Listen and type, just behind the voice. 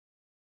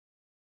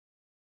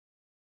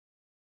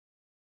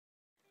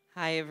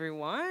Hi,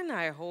 everyone.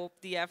 I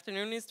hope the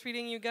afternoon is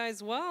treating you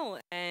guys well.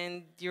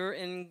 And you're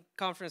in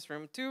conference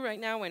room 2 right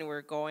now, and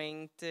we're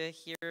going to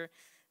hear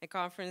a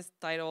conference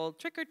titled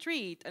Trick or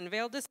Treat,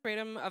 Unveil the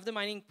Stratum of the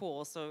Mining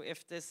Pool. So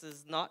if this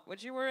is not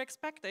what you were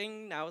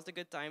expecting, now is a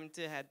good time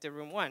to head to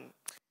room 1.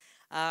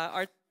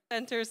 Our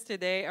presenters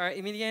today are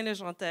Emilien Le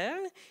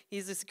Jamtel.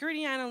 He's a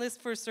security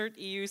analyst for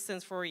CERT-EU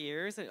since 4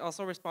 years, and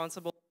also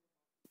responsible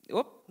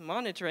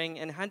monitoring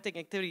and hunting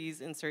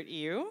activities in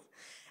CERT-EU.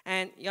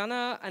 And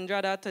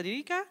Ioana-Andrada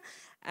Todirica,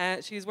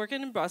 she's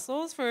working in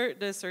Brussels for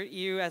the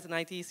CERT-EU as an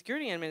IT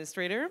security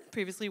administrator,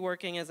 previously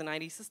working as an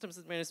IT systems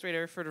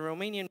administrator for the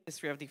Romanian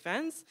Ministry of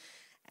Defense,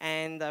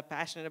 and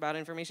passionate about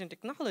information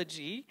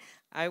technology.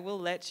 I will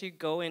let you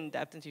go in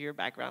depth into your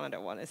background. I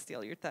don't want to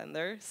steal your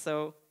thunder.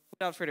 So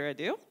without further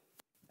ado.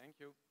 Thank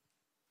you.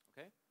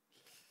 Okay.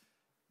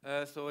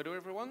 So hello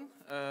everyone.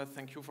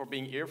 Thank you for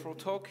being here for a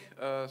talk.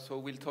 So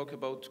we'll talk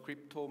about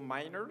crypto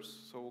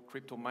miners, so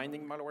crypto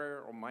mining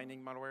malware or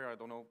mining malware. I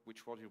don't know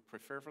which word you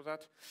prefer for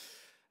that.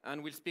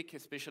 And we'll speak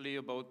especially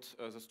about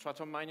the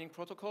stratum mining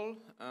protocol.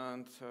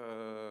 And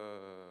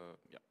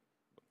yeah.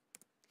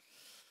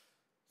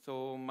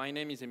 So my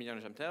name is Emilien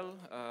Le Jamtel.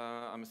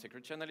 I'm a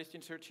security analyst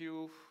in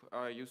CERT-EU.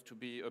 I used to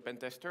be a pen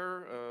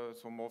tester,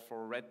 so more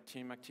for red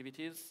team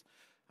activities.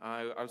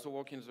 I also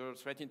work in the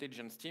threat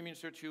intelligence team in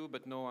CERT-EU,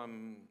 but now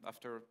I'm,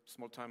 after a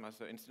small time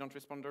as an incident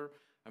responder,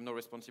 I'm now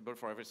responsible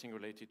for everything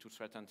related to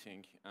threat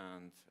hunting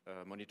and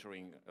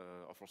monitoring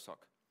of our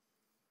SOC.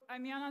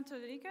 I'm Ioana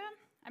Todirica.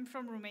 I'm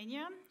from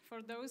Romania.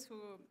 For those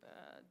who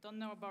don't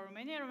know about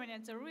Romania, Romania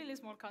is a really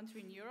small country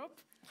in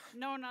Europe,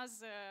 known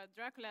as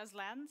Dracula's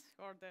land,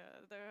 or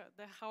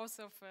the house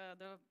of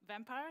the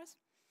vampires.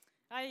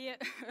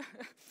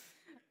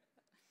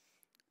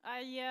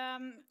 I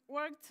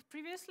worked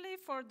previously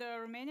for the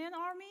Romanian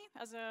army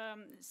as a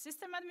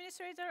system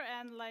administrator,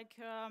 and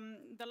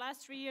the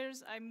last 3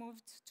 years I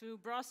moved to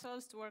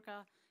Brussels to work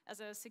as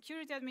a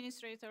security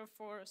administrator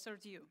for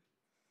CERT-EU.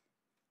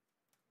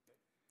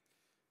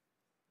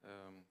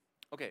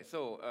 Okay,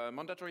 so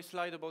mandatory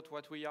slide about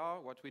what we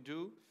are, what we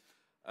do.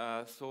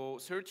 So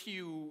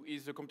CERT-EU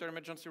is a computer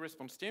emergency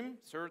response team,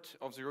 CERT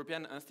of the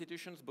European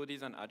institutions,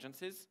 bodies and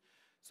agencies.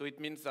 So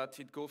it means that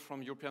it goes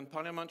from European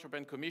Parliament,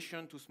 European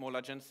Commission to small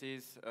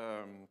agencies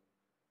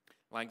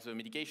like the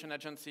medication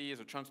agency,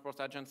 the transport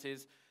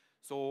agencies.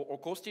 So our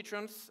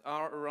constituents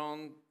are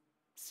around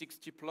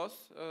 60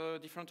 plus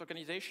different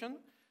organizations.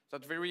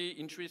 That's very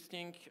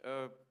interesting,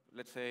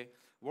 let's say,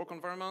 work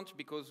environment,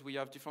 because we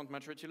have different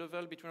maturity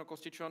level between our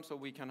constituents, so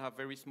we can have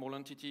very small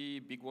entity,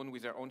 big one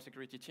with their own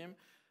security team.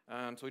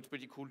 And so it's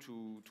pretty cool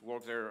to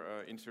work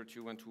there in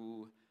CERT-EU and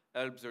to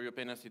help the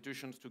European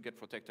institutions to get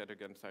protected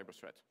against cyber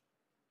threat.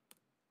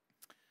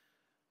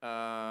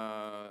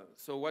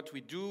 So what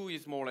we do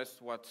is more or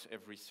less what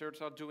every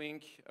CERT are doing.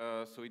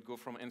 So it goes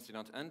from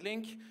incident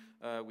handling,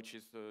 which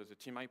is the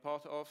team I'm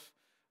part of.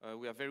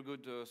 We have very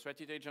good threat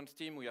intelligence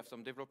team. We have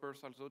some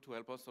developers also to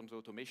help us on the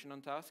automation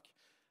and task.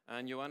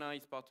 And Ioana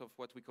is part of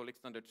what we call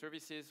extended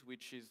services,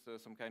 which is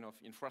some kind of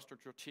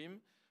infrastructure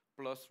team,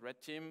 plus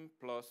red team,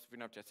 plus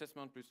vulnerability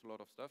assessment, plus a lot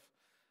of stuff.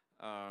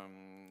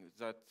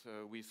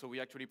 So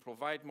we actually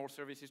provide more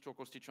services to our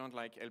constituents,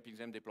 like helping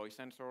them deploy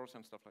sensors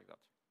and stuff like that.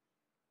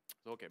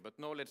 So, okay, but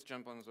now let's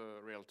jump on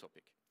the real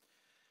topic.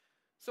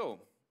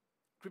 So,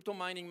 crypto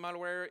mining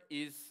malware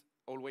is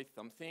always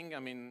something. I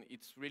mean,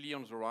 it's really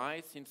on the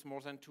rise since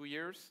more than 2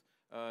 years.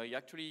 It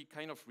actually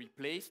kind of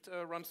replaced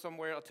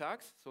ransomware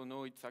attacks. So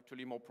now it's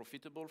actually more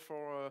profitable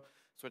for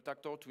threat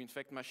actor to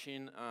infect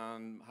machine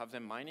and have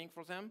them mining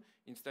for them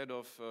instead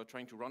of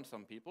trying to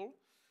ransom people.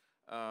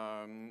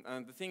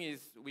 And the thing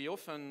is, we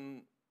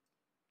often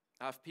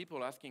have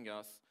people asking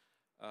us,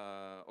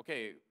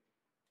 okay,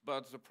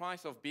 but the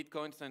price of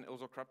Bitcoins and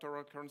other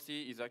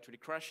cryptocurrency is actually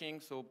crashing,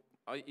 so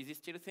is it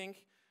still a thing?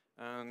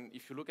 And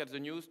if you look at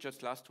the news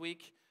just last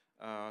week,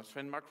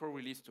 Trend Macro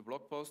released a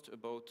blog post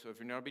about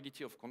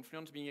vulnerability of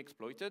Confluence being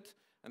exploited,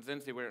 and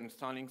then they were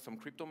installing some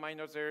crypto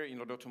miners there in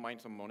order to mine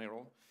some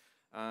Monero.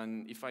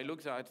 And if I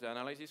look at the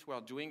analysis we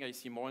are doing, I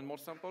see more and more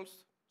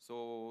samples.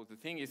 So the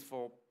thing is,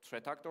 for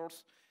threat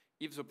actors,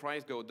 if the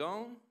price goes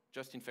down,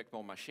 just infect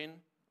more machine,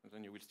 and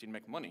then you will still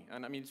make money.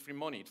 And I mean, it's free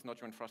money, it's not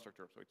your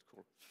infrastructure, so it's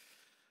cool.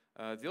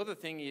 The other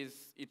thing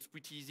is, it's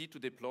pretty easy to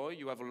deploy.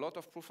 You have a lot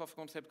of proof of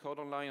concept code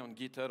online on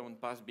GitHub, on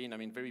Pastebin. I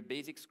mean, very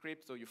basic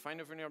script. So you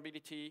find a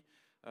vulnerability,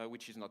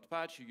 which is not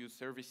patched. You use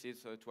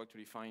services to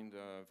actually find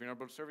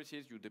vulnerable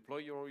services. You deploy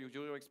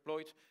your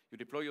exploit. You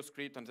deploy your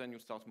script, and then you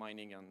start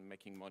mining and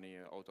making money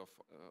out of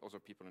other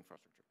people's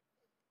infrastructure.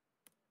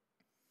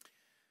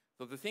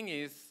 So the thing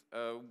is,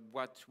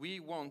 what we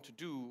want to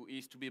do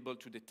is to be able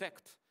to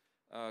detect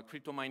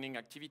crypto mining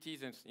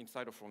activities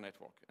inside of our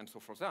network. And so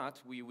for that,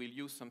 we will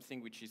use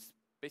something which is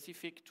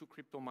specific to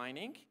crypto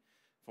mining.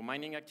 For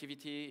mining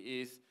activity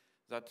is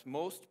that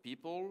most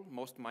people,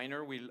 most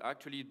miners will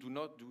actually do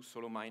not do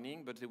solo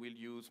mining, but they will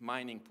use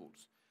mining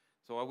pools.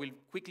 So I will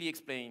quickly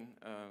explain,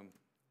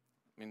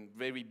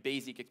 very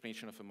basic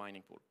explanation of a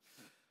mining pool.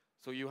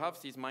 So you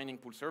have these mining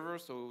pool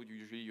servers, so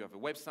usually you have a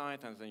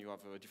website and then you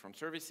have different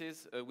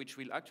services which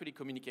will actually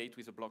communicate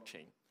with the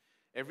blockchain.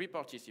 Every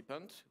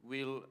participant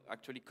will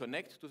actually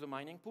connect to the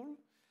mining pool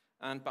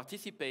and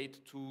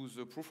participate to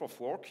the proof of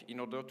work in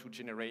order to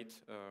generate,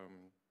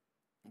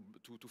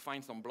 to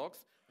find some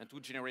blocks and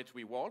to generate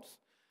rewards.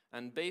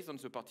 And based on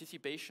the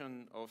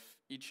participation of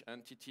each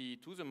entity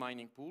to the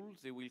mining pool,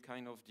 they will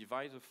kind of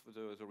divide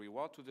the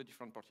reward to the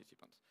different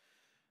participants.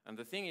 And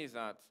the thing is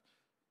that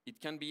it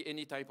can be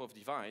any type of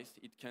device.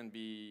 It can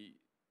be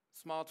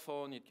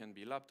smartphone, it can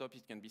be laptop,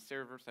 it can be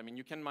servers. I mean,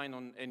 you can mine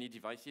on any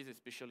devices,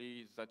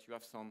 especially that you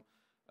have some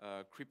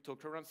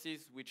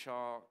cryptocurrencies which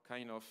are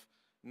kind of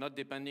not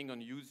depending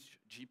on used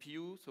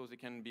GPU, so they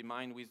can be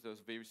mined with a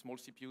very small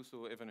CPU,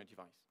 so even a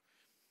device.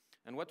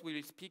 And what we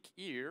will speak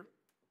here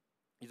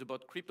is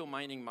about crypto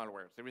mining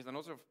malware. There is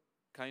another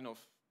kind of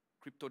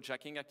crypto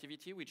jacking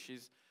activity, which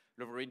is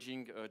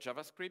leveraging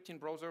JavaScript in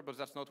browser, but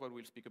that's not what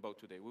we'll speak about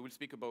today. We will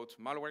speak about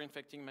malware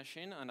infecting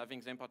machine and having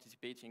them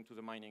participating to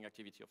the mining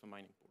activity of a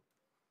mining pool.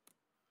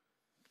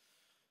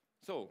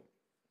 So,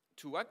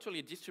 to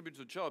actually distribute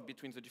the job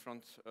between the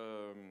different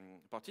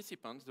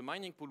participants, the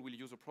mining pool will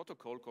use a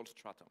protocol called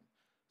stratum.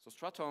 So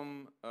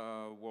stratum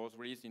was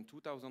released in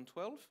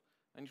 2012,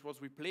 and it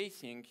was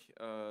replacing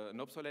an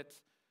obsolete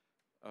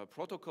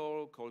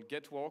protocol called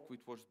GetWork,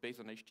 which was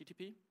based on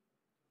HTTP.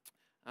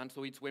 And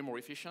so it's way more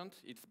efficient.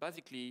 It's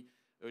basically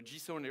a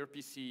JSON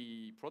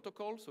RPC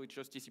protocol, so it's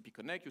just TCP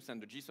connect, you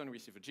send a JSON,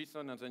 receive a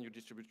JSON, and then you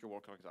distribute your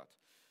work like that.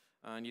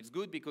 And it's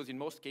good because in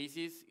most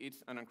cases,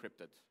 it's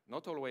unencrypted.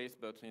 Not always,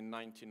 but in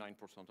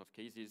 99% of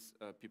cases,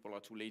 people are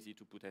too lazy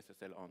to put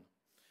SSL on.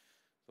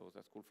 So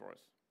that's cool for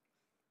us.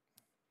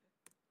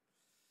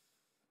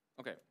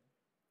 Okay.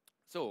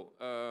 So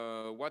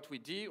what we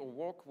did, our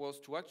work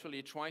was to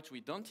actually try to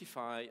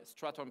identify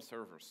stratum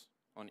servers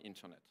on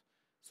internet.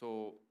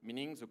 So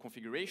meaning the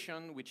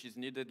configuration which is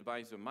needed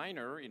by the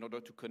miner in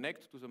order to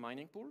connect to the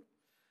mining pool.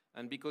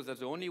 And because that's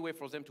the only way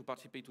for them to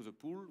participate to the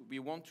pool, we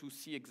want to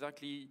see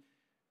exactly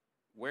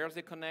where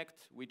they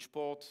connect, which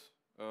port,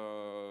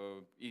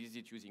 is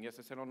it using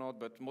SSL or not,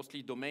 but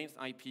mostly domains,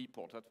 IP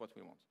port, that's what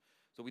we want.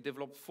 So we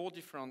developed 4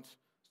 different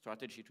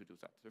strategies to do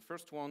that. The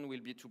first one will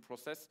be to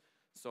process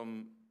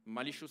some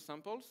malicious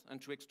samples and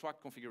to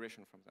extract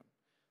configuration from them.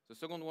 The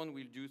second one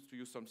will do to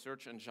use some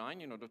search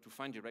engine in order to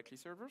find directly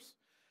servers,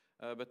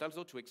 but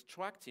also to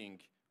extracting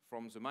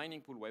from the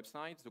mining pool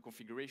websites the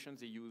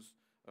configurations they use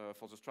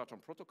for the stratum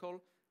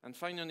protocol. And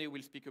finally,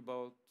 we'll speak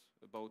about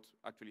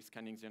actually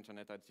scanning the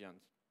internet at the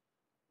end.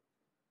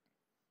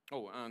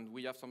 Oh, and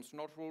we have some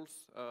snort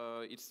rules.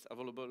 It's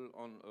available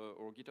on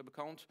our GitHub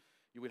account.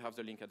 You will have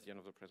the link at the end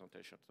of the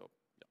presentation. So,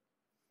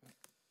 yeah.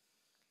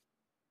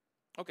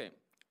 Okay.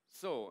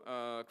 So,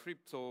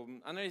 crypto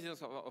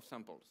analysis of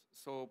samples.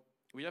 So,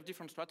 we have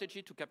different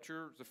strategy to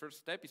capture. The first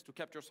step is to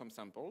capture some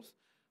samples.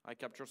 I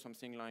capture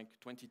something like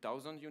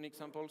 20,000 unique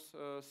samples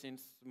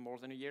since more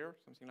than a year,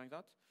 something like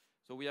that.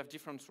 So we have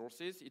different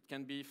sources. It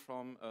can be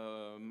from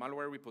a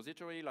malware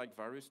repository like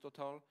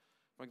VirusTotal,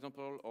 for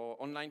example,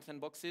 or online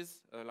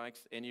sandboxes like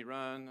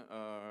AnyRun,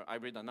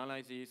 hybrid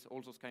analysis,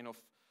 all those kind of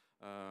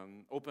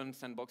open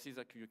sandboxes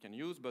that you can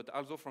use, but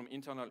also from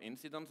internal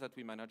incidents that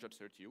we manage at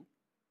CERT-EU.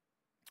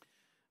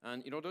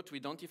 And in order to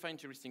identify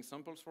interesting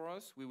samples for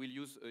us, we will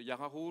use a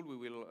Yara rule, we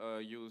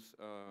will use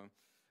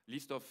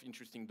list of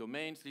interesting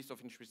domains, list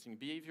of interesting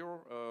behavior,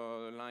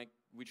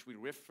 which will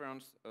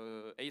reference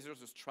either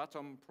the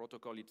stratum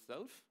protocol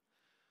itself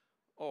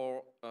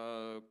or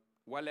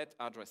wallet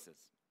addresses.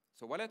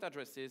 So wallet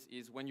addresses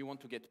is when you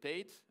want to get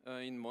paid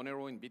in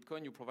Monero, in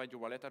Bitcoin, you provide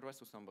your wallet address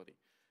to somebody.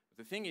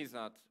 The thing is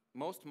that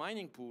most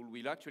mining pool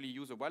will actually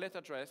use a wallet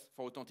address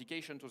for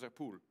authentication to their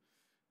pool.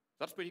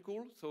 That's pretty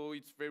cool. So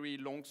it's very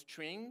long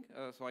string.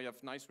 So I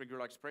have nice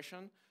regular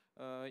expression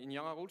in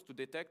Yara rules to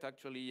detect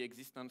actually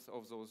existence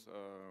of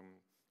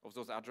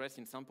those address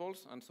in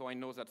samples. And so I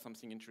know that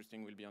something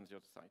interesting will be on the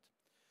other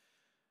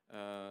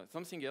side.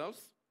 Something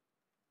else,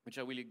 which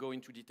I will go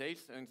into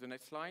details in the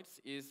next slides,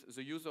 is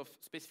the use of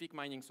specific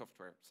mining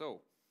software.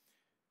 So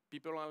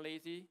people are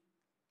lazy.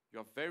 You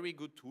have very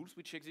good tools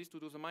which exist to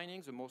do the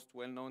mining. The most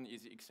well-known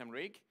is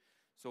XMRig.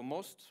 So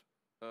most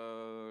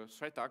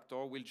threat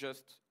actor will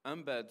just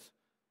embed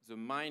the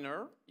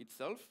miner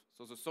itself,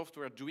 so the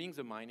software doing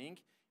the mining,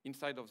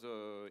 inside of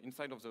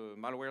the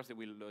malware they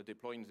will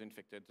deploy in the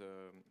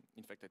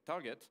infected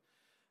target,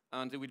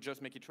 and they will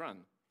just make it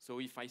run. So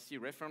if I see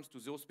reference to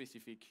those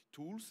specific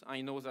tools,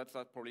 I know that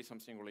that's probably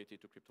something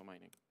related to crypto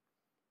mining.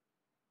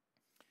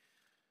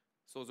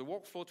 So the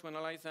workflow to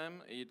analyze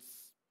them,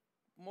 it's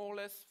more or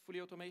less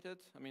fully automated.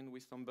 I mean,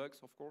 with some bugs,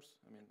 of course.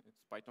 I mean,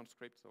 it's Python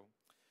script, so.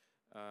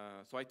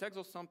 So I take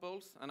those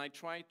samples and I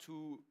try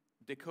to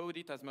decode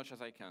it as much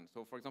as I can.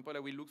 So for example, I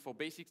will look for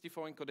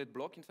base64 encoded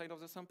block inside of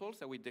the samples.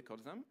 I will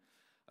decode them.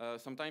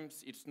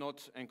 Sometimes it's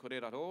not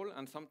encoded at all,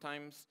 and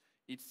sometimes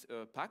it's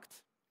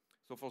packed.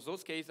 So for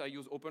those cases, I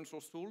use open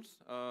source tools,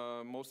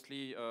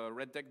 mostly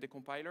Red Deck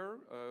decompiler,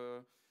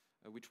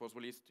 which was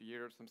released a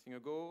year or something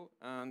ago,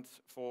 and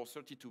for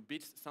 32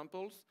 bits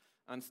samples,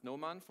 and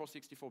Snowman for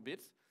 64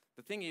 bits.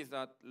 The thing is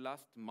that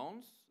last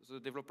month, the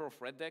developer of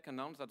RedDeck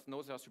announced that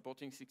now they are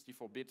supporting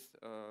 64 bits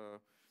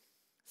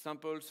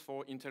samples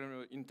for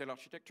Intel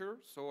architecture.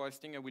 So I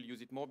think I will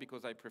use it more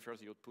because I prefer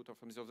the output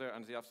from the other,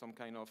 and they have some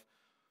kind of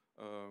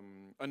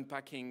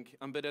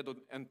embedded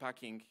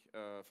unpacking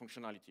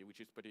functionality,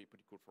 which is pretty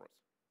cool for us.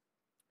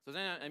 So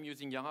then I'm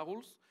using Yara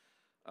rules.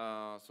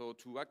 So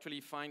to actually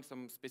find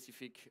some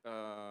specific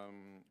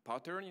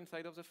pattern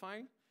inside of the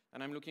file.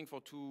 And I'm looking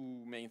for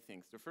two main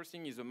things. The first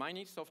thing is the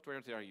mining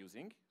software they are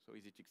using. So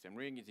is it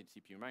XMRig, is it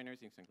CPU miners,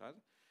 things like that.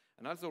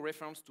 And also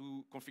reference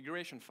to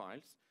configuration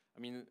files.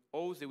 I mean,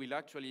 how they will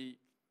actually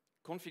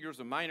configure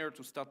the miner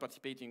to start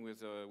participating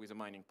with a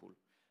mining pool.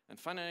 And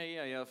finally,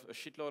 I have a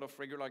shitload of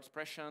regular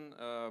expression,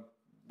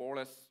 more or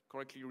less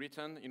correctly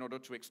written in order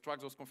to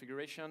extract those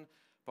configuration,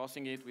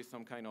 parsing it with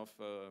some kind of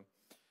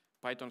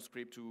Python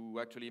script to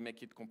actually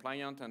make it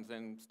compliant and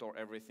then store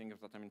everything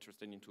that I'm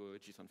interested into a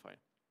JSON file.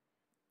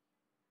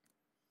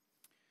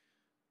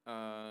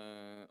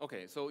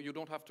 Okay, so you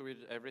don't have to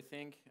read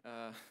everything.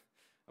 I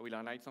will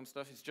highlight some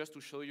stuff. It's just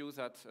to show you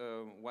that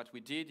what we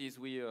did is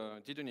we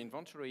did an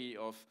inventory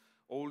of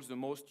all the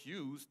most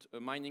used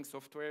mining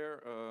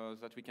software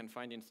that we can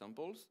find in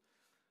samples.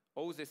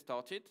 How they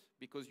started,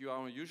 because you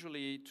are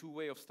usually two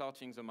ways of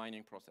starting the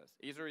mining process.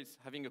 Either it's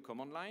having a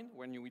command line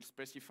when you will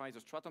specify the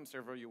stratum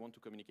server you want to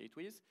communicate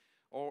with,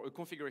 or a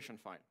configuration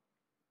file.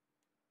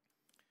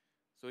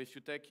 So if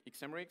you take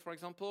XMRig, for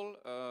example,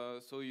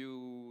 so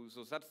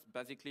that's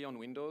basically on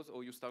Windows,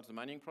 or you start the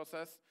mining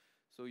process.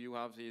 So you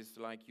have this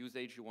like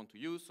usage you want to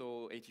use,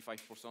 so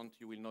 85%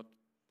 you will not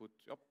put,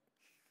 yep,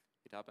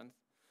 it happens.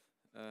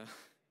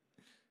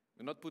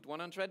 Not put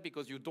 100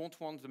 because you don't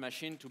want the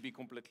machine to be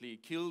completely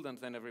killed and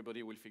then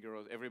everybody will figure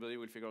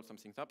out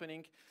something's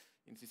happening.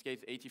 In this case,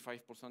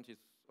 85% is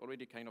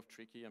already kind of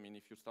tricky. I mean,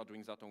 if you start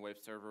doing that on web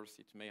servers,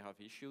 it may have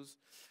issues.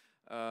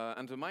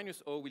 And the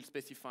 -O will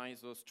specify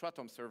the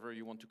stratum server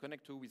you want to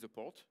connect to with a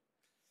port.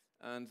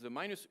 And the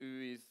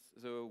 -U is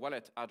the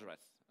wallet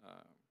address.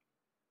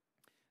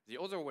 The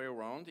other way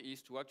around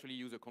is to actually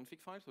use a config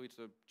file, so it's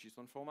a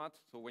JSON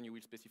format. So when you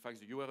will specify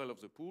the URL of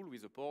the pool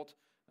with a port,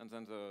 and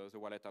then the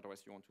wallet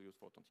address you want to use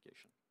for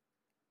authentication.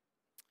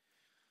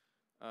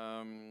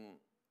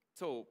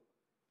 So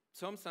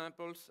some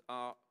samples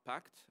are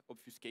packed,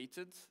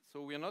 obfuscated,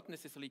 so we are not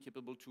necessarily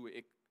capable to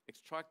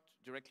extract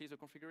directly the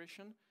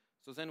configuration.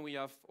 So then we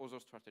have other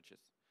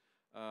strategies.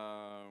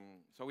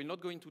 So I will not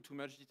go into too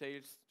much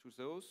details to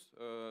those,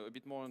 a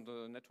bit more on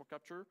the network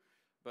capture.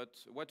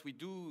 But what we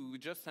do, we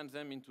just send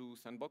them into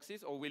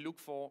sandboxes, or we look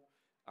for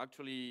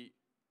actually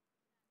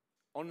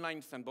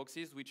online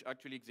sandboxes which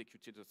actually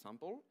executed the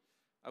sample.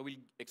 I will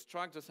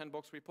extract the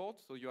sandbox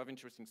report, so you have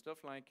interesting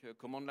stuff like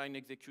command line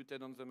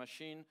executed on the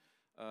machine,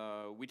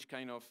 which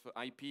kind of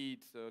IP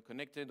it's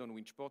connected on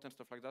which port and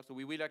stuff like that. So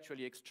we will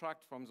actually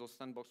extract from those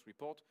sandbox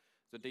report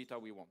the data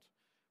we want.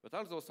 But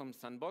also some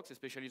sandbox,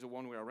 especially the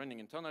one we are running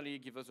internally,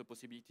 give us the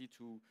possibility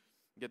to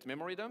get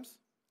memory dumps.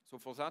 So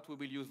for that, we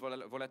will use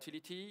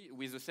volatility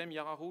with the same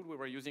Yara rule we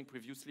were using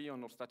previously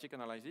on our static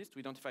analysis to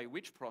identify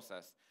which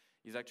process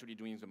is actually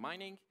doing the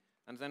mining.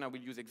 And then I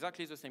will use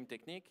exactly the same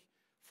technique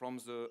from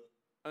the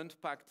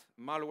unpacked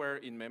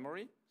malware in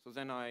memory. So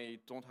then I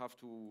don't have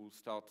to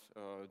start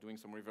doing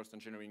some reverse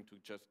engineering to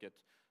just get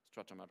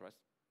stratum address.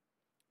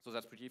 So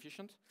that's pretty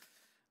efficient.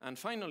 And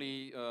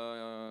finally,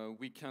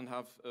 we can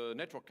have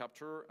network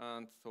capture.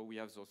 And so we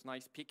have those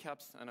nice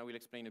pcaps. And I will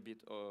explain a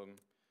bit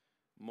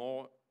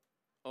more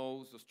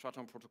how the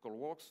stratum protocol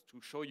works to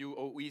show you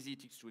how easy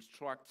it is to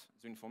extract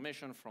the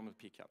information from a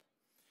pcap.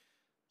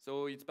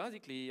 So it's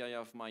basically, I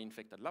have my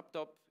infected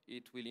laptop.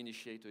 It will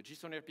initiate a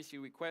JSON RPC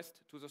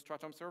request to the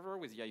stratum server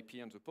with the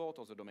IP and the port,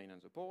 or the domain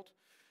and the port.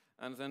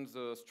 And then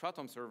the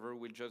stratum server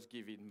will just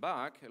give it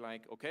back,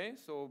 like, okay,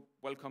 so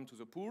welcome to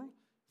the pool.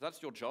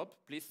 That's your job.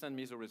 Please send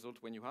me the result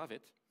when you have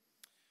it.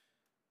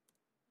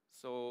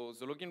 So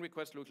the login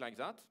request looks like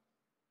that.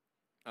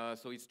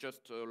 So it's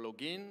just a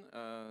login.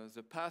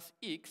 The path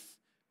X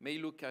may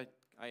look at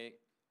a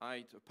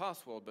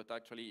password, but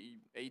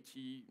actually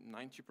 80,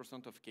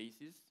 90% of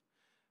cases,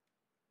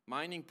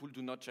 mining pool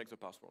do not check the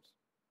passwords.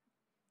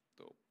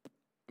 So,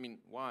 I mean,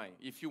 why?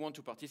 If you want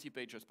to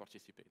participate, just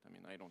participate. I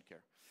mean, I don't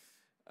care.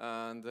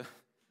 And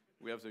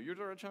we have the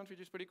user account, which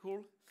is pretty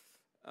cool.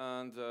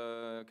 And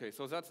okay,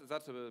 so that's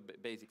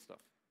basic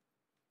stuff.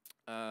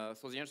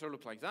 So the answer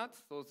looks like that.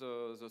 So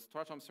the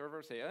stratum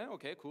server say,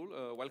 okay,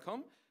 cool,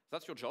 welcome.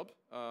 That's your job.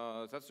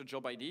 That's the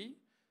job ID.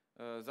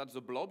 That's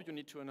the blob you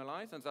need to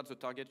analyze, and that's the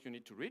target you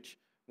need to reach.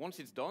 Once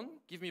it's done,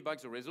 give me back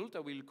the result. I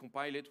will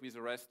compile it with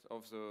the rest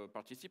of the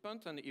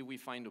participants, and if we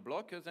find a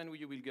block, then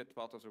you will get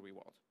part of the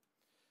reward.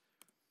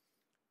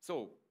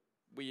 So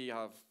we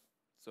have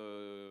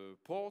the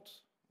port,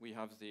 we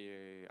have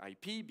the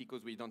IP,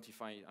 because we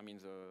identify, I mean,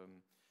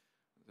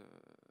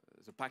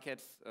 the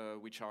packets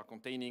which are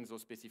containing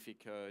those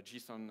specific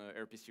JSON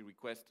RPC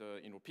requests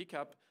in our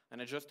pcap,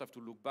 and I just have to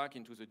look back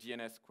into the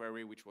DNS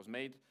query which was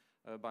made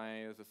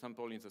by the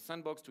sample in the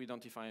sandbox to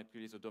identify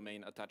actually the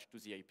domain attached to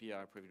the IP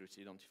I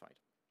previously identified.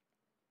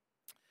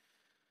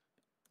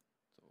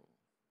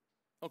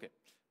 Okay,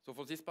 so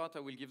for this part, I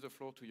will give the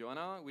floor to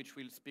Ioana, which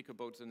will speak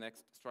about the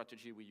next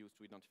strategy we use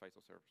to identify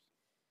the servers.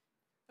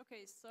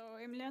 Okay, so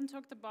Emilien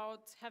talked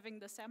about having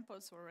the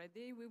samples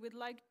already. We would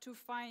like to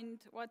find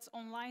what's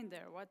online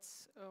there,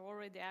 what's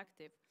already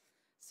active.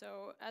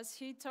 So as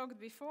he talked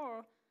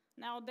before,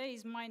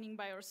 nowadays mining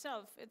by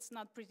yourself, it's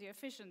not pretty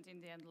efficient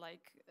in the end.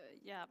 Like,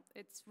 yeah,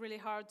 it's really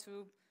hard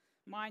to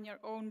mine your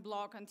own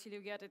block until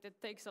you get it.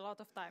 It takes a lot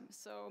of time.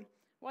 So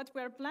what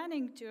we're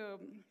planning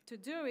to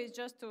do is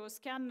just to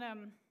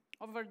scan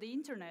over the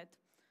internet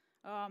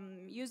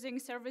using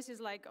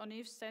services like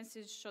Unveil,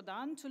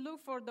 Shodan to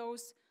look for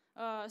those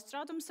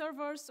stratum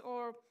servers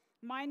or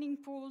mining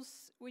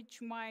pools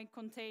which might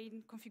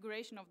contain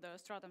configuration of the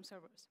stratum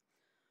servers.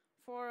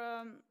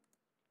 For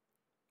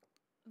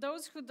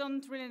those who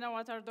don't really know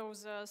what are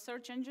those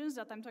search engines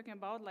that I'm talking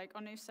about, like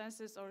Unveil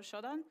or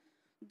Shodan,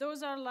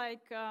 those are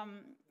like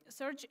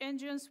search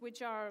engines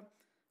which are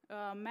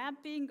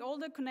mapping all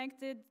the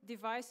connected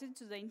devices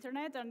to the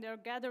internet, and they're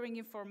gathering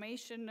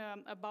information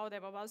about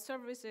them, about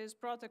services,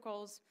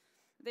 protocols.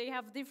 They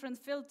have different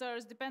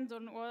filters, depend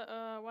on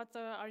what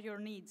are your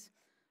needs.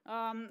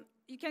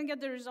 You can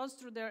get the results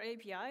through their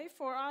API.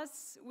 For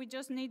us, we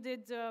just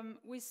needed,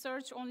 we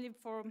search only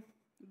for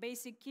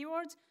basic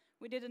keywords.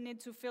 We didn't need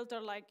to filter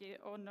like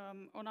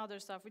on other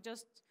stuff. We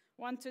just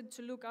wanted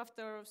to look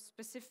after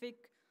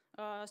specific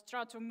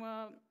stratum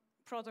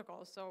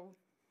protocols. So,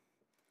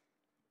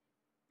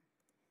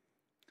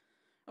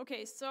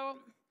 okay, so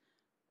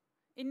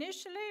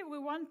initially we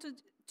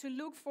wanted to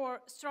look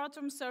for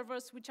stratum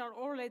servers which are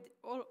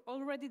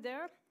already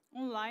there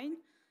online,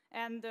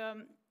 and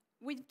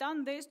we've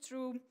done this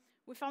through,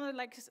 we found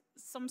like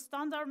some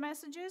standard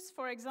messages.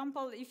 For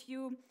example, if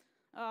you'll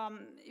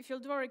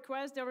do a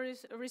request, they will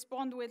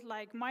respond with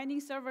like mining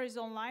server is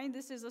online.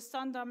 This is a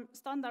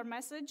standard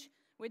message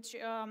which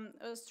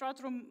a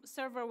stratum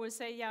server will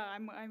say, yeah,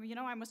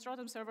 I'm a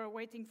stratum server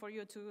waiting for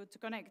you to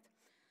connect.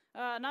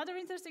 Another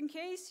interesting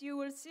case, you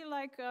will see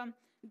like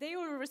they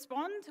will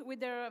respond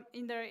with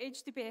in their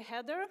HTTP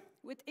header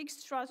with X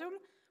stratum,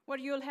 where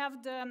you'll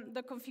have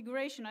the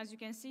configuration, as you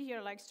can see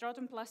here, like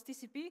stratum plus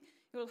TCP.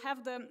 You'll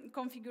have the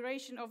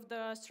configuration of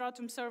the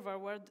stratum server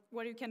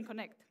where you can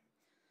connect.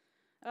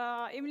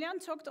 Emilien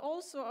talked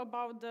also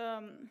about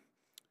the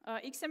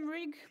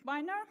XMRig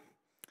miner.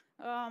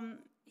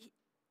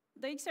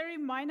 The XMRig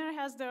miner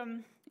has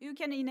you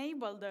can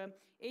enable the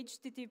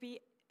HTTP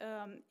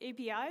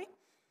API.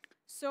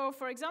 So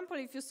for example,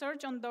 if you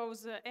search on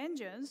those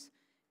engines,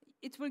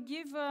 it will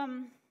give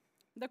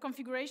the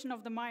configuration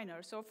of the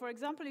miner. So for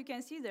example, you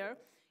can see there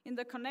in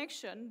the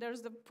connection,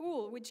 there's the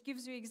pool which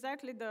gives you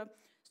exactly the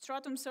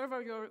stratum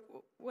server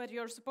where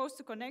you're supposed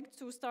to connect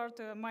to start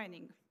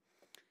mining.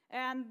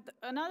 And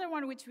another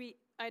one which we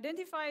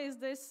identify is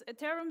this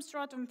Ethereum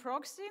stratum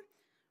proxy,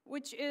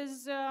 which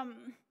is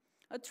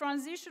a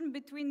transition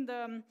between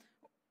the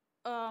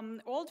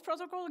old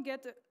protocol,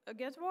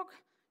 GetWalk,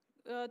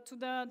 to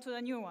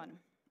the new one.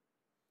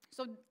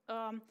 So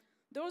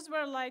those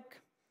were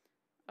like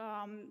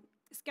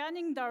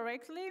scanning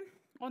directly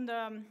on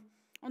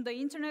the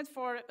internet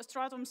for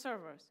stratum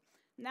servers.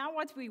 Now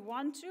what we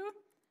want to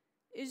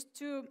is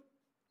to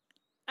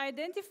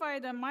identify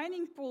the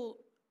mining pool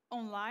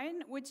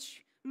online,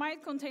 which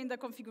might contain the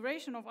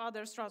configuration of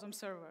other stratum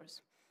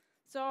servers.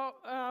 So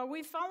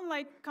we found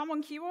like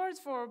common keywords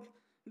for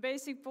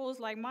basic pools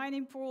like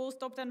mining pools,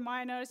 top 10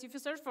 miners. If you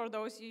search for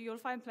those, you'll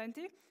find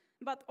plenty.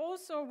 But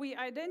also we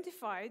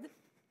identified,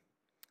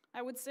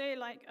 I would say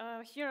like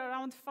here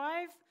around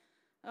 5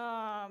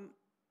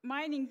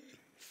 mining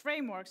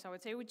frameworks, I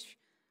would say, which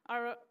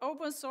are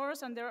open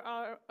source and they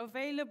are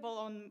available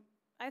on,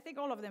 I think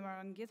all of them are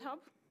on GitHub.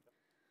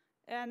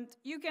 And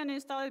you can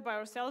install it by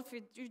yourself.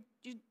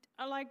 You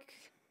are like,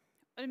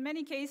 in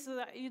many cases,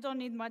 you don't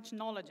need much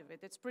knowledge of it.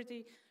 It's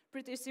pretty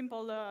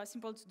simple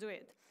to do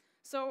it.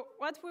 So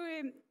what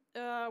we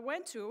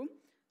went to,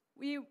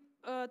 we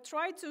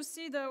tried to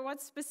see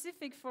what's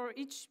specific for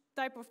each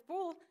type of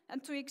pool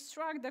and to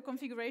extract the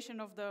configuration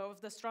of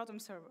the stratum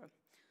server.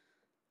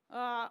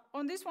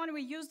 On this one,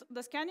 we used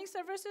the scanning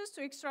services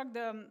to extract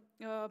the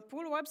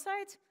pool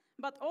website,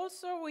 but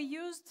also we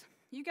used,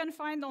 you can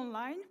find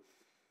online,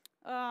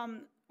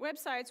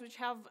 websites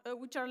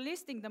which are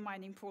listing the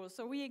mining pool.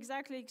 So we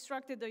exactly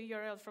extracted the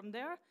URL from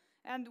there,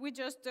 and we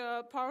just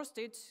parsed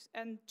it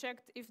and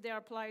checked if they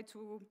apply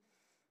to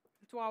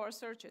our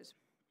searches.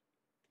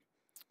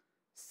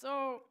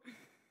 So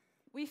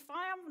we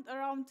found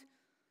around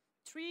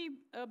 3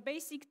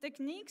 basic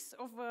techniques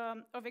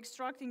of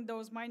extracting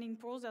those mining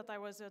pools that I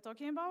was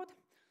talking about.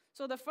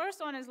 So the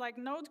first one is like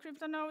Node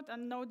CryptoNode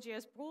and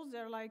Node.js pools.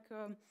 They're like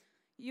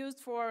used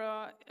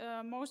for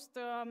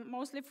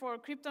mostly for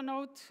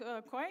CryptoNode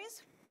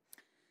coins.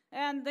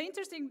 And the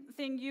interesting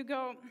thing,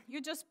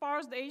 you just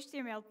parse the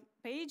HTML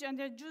page and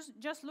then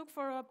just look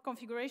for a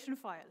configuration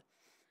file.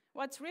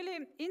 What's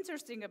really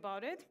interesting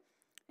about it,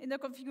 in the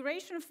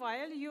configuration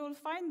file, you'll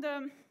find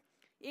the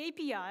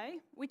API,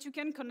 which you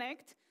can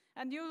connect,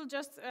 and you'll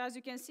just, as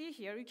you can see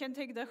here, you can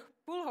take the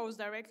pool host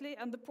directly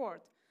and the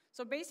port.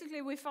 So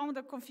basically, we found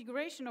the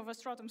configuration of a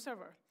stratum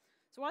server.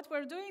 So what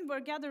we're doing, we're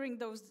gathering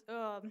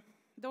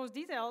those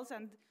details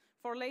and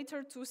for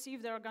later to see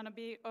if they're going to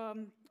be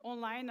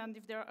online and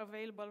if they're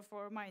available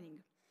for mining.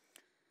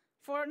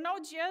 For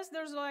Node.js,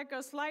 there's like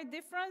a slight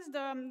difference.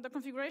 The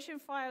configuration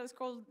file is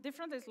called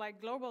different. It's like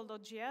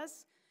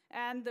global.js.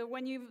 And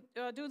when you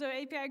do the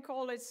API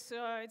call, it's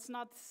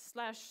not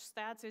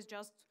 /stats, it's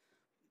just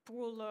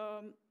pool,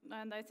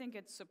 and I think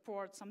it's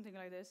support, something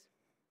like this.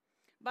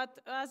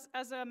 But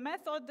as a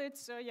method,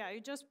 it's, yeah,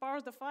 you just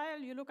parse the file,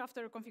 you look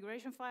after a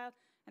configuration file,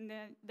 and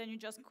then you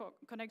just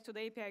connect to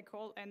the API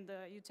call, and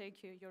you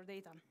take your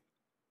data.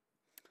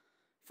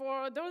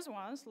 For those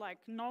ones, like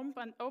NOMP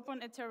and Open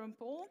Ethereum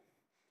Pool,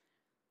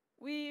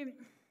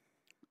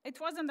 it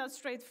wasn't that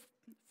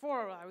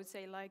straightforward, I would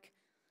say. Like,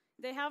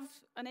 they have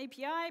an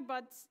API,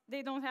 but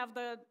they don't have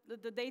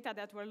the data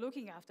that we're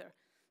looking after.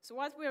 So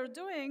what we're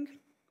doing,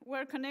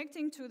 we're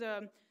connecting to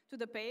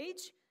the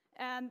page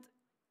and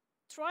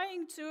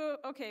trying to,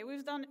 okay,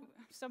 we've done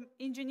some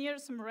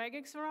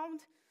regex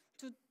around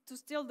to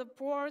steal the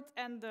port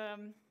and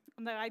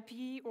the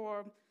IP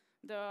or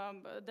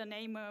the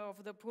name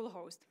of the pool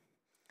host.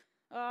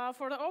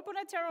 For the Open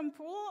Ethereum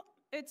pool,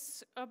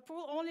 it's a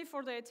pool only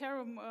for the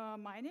Ethereum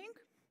mining.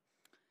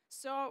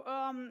 So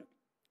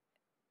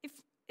if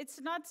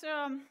it's not,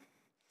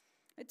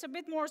 it's a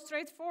bit more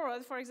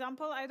straightforward. For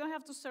example, I don't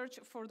have to search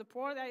for the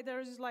port.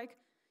 There's like,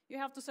 you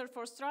have to search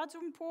for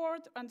stratum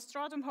port and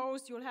stratum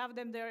host. You'll have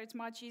them there. It's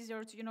much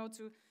easier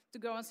to, to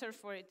go and search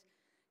for it.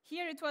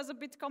 Here it was a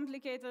bit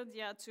complicated,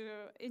 yeah, to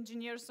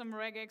engineer some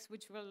regex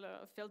which will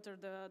filter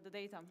the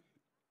data.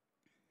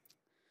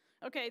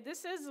 Okay,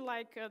 this is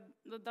like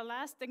the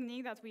last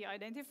technique that we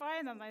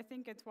identified, and I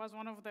think it was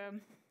one of the,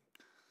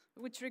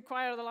 which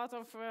required a lot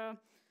of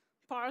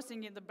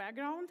parsing in the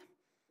background.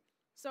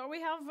 So we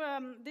have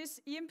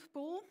this IMP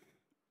pool,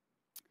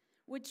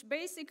 which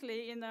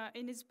basically in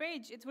its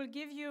page, it will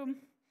give you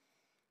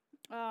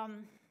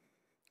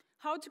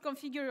how to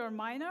configure your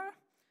miner,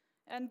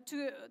 and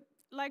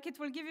like it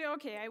will give you,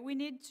 okay, we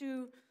need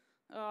to,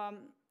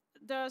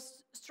 the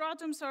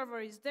stratum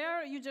server is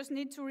there, you just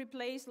need to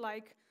replace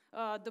like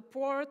the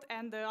port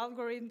and the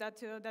algorithm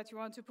that you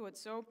want to put.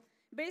 So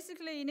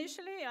basically,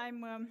 initially,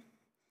 I'm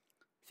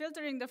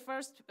filtering the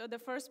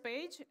first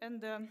page,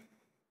 and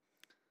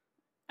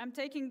I'm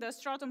taking the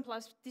stratum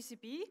plus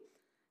TCP.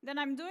 Then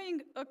I'm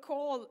doing a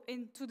call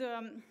into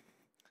the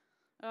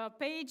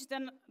page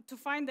then to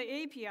find the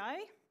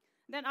API.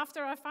 Then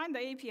after I find the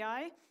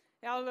API,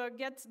 I'll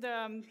get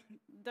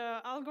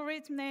the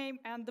algorithm name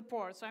and the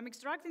port. So I'm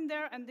extracting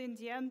there, and in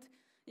the end,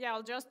 yeah,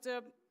 I'll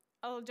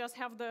just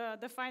have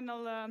the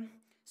final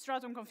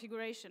stratum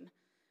configuration.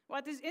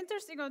 What is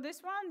interesting on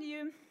this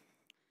one,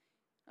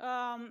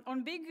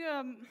 on big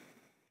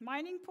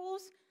mining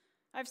pools,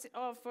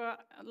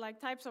 like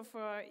types of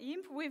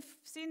IMP, we've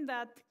seen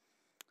that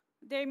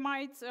they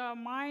might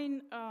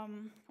mine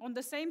on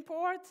the same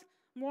port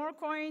more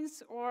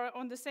coins, or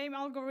on the same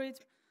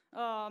algorithm,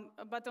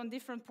 but on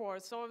different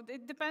ports. So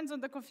it depends on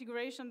the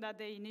configuration that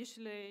they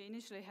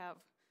initially have,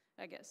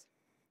 I guess.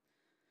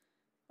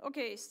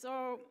 Okay,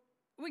 so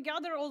we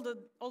gather all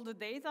the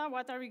data.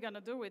 What are we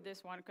gonna do with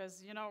this one?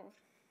 Because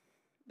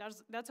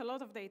that's a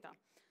lot of data.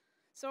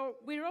 So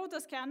we wrote a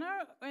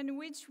scanner in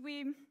which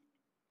we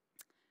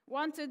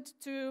wanted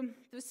to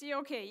see,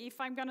 okay, if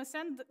I'm gonna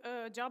send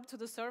a job to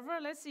the server,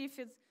 let's see if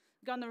it's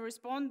gonna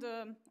respond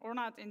or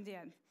not in the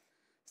end.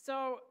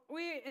 So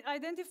we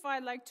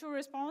identified like two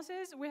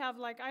responses. We have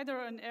like either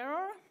an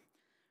error,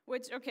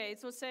 which, okay,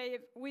 so say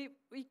we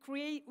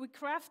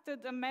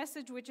crafted a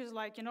message which is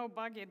like,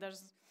 buggy,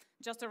 there's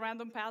just a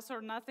random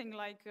password, nothing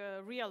like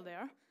real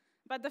there.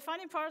 But the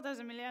funny part, as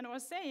Emilien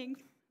was saying,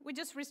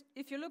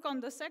 if you look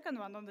on the second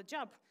one, on the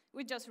job,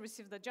 we just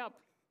received the job.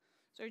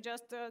 So you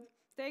just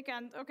take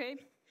and,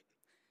 okay,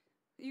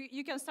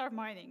 you can start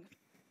mining.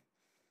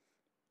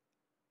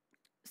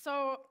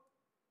 So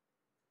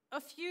a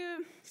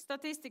few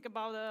statistics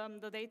about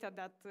the data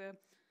that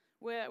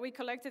we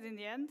collected in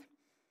the end.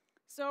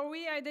 So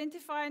we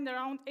identified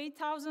around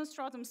 8,000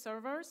 stratum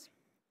servers.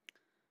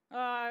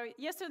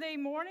 Yesterday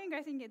morning,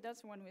 I think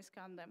that's when we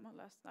scanned them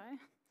last time,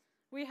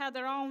 we had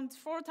around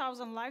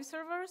 4,000 live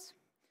servers.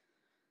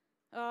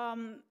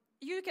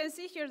 You can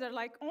see here that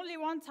like only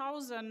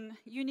 1,000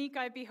 unique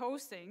IP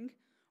hosting.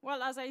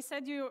 Well, as I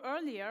said to you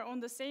earlier, on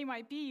the same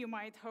IP, you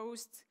might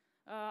host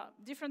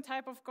different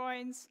type of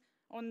coins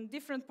on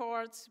different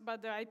ports,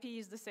 but the IP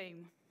is the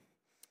same.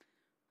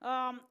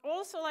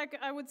 Also, like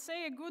I would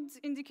say, a good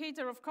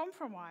indicator of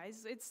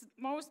compromise, it's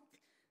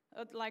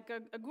like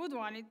a good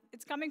one,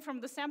 it's coming from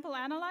the sample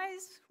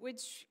analyze,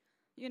 which,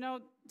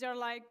 they're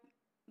like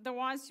the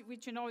ones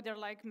which, they're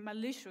like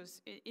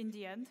malicious in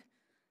the end.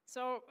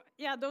 So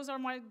yeah, those are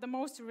the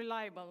most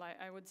reliable,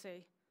 I would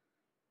say.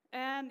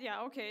 And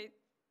yeah, okay,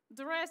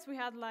 the rest we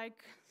had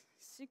like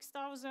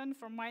 6,000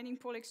 from mining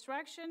pool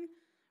extraction,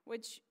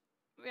 which,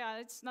 yeah,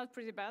 it's not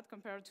pretty bad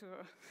compared to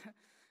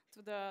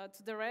to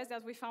the rest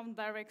that we found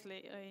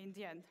directly in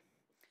the end.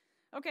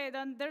 Okay,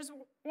 then there's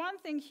one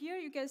thing here.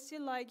 You can see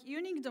like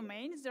unique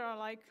domains. There are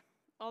like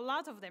a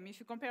lot of them. If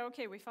you compare,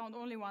 okay, we found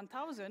only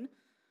 1,000.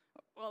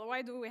 Well,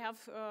 why do we have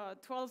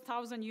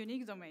 12,000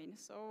 unique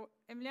domains? So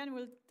Emilien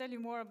will tell you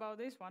more about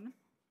this one.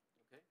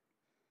 Okay.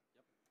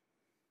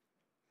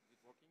 Yep. Is it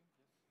working?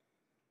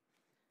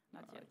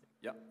 Yes. Not yet.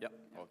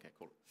 Yeah. Okay,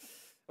 cool.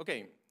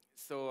 Okay,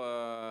 so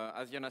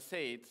as Ioana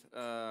said,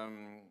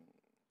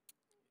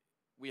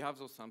 we have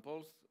those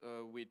samples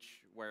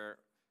which were,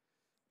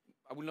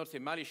 I will not say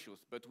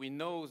malicious, but we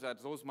know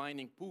that those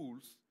mining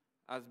pools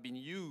have been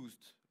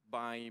used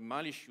by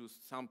malicious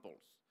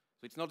samples.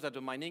 So it's not that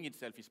the mining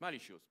itself is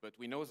malicious, but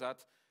we know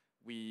that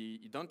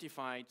we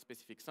identified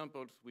specific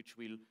samples which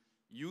will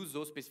use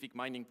those specific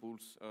mining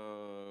pools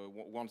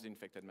once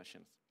infected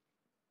machines.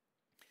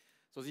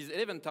 So this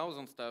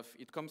 11,000 stuff,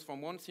 it comes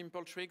from one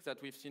simple trick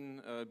that we've seen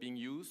being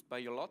used by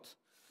a lot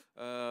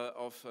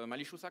of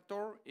malicious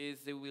actors,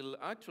 is they will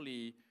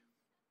actually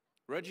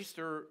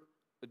register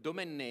a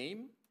domain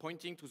name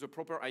pointing to the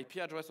proper IP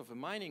address of a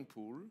mining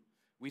pool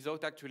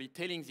without actually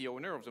telling the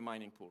owner of the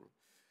mining pool.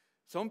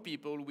 Some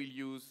people will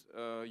use,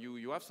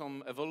 you have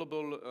some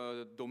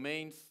available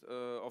domains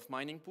of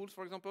mining pools,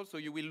 for example, so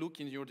you will look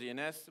in your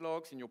DNS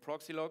logs, in your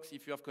proxy logs,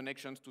 if you have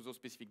connections to those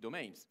specific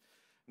domains,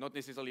 not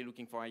necessarily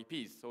looking for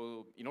IPs.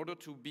 So in order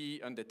to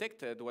be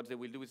undetected, what they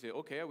will do is say,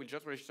 okay, I will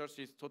just register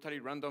this totally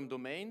random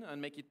domain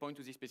and make it point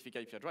to this specific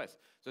IP address.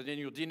 So then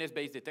your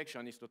DNS-based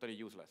detection is totally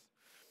useless.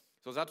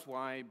 So that's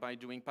why by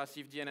doing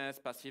passive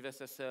DNS, passive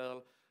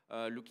SSL,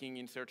 looking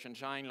in search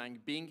engine,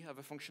 like Bing have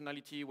a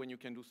functionality when you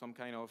can do some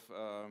kind of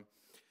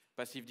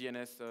passive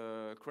DNS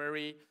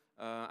query.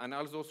 And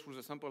also through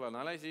the sample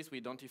analysis, we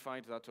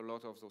identified that a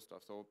lot of those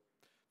stuff. So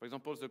for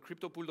example, the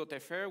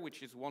cryptopool.fr,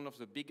 which is one of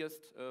the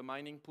biggest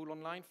mining pool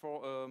online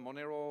for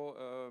Monero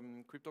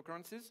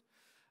cryptocurrencies,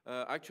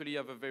 actually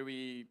have a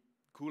very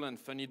cool and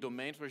funny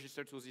domains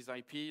registered to this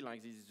IP,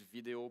 like this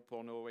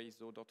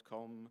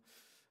videopornoezo.com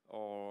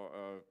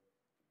or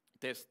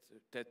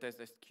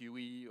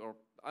test.sqe, or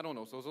I don't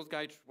know. So those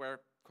guys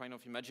were kind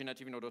of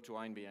imaginative in order to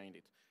hide behind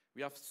it.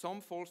 We have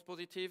some false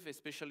positive,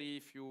 especially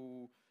if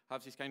you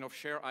have this kind of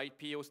share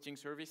IP hosting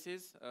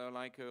services,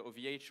 like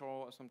OVH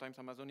or sometimes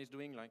Amazon is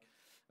doing.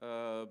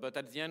 But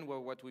at the end,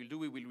 what we'll do,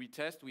 we will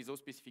retest with those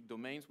specific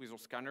domains with our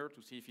scanner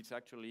to see if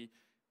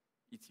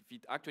if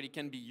it actually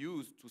can be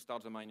used to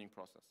start the mining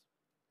process.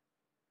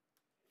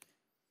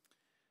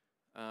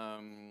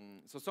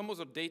 So some of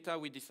the data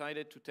we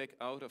decided to take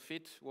out of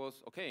it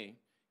was, okay,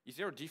 is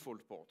there a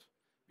default port?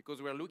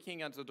 Because we're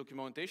looking at the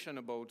documentation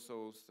about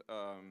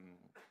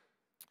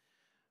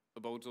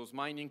those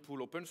mining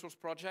pool open source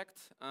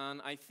projects,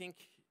 and I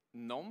think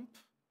NOMP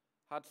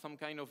had some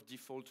kind of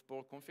default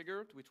port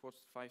configured, which was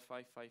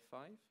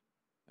 5555,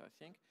 I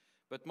think.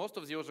 But most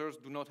of the others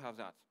do not have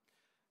that.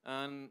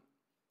 And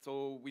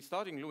so we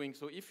started looking.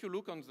 So if you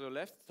look on the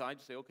left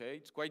side, say, okay,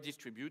 it's quite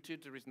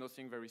distributed. There is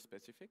nothing very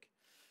specific.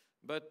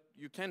 But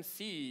you can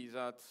see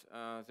that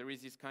there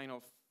is this kind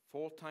of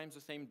 4 times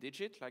the same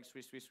digit, like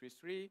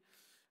 3333,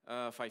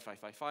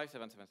 5555,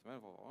 777,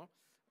 blah.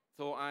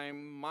 So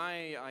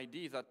my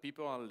idea is that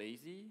people are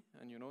lazy,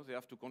 and they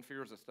have to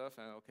configure the stuff,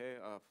 and okay,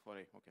 4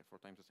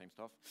 times the same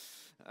stuff,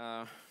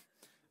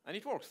 and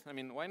it works. I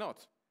mean, why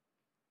not?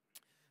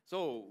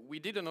 So we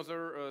did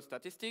another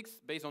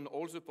statistics based on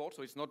all the ports.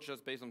 So it's not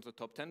just based on the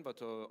top 10,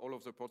 but all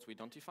of the ports we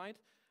identified.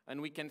 And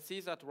we can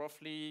see that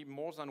roughly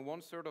more than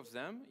 1/3 of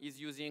them is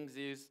using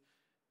this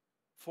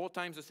 4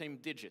 times the same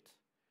digit.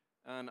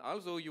 And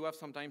also you have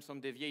sometimes some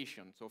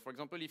deviation. So for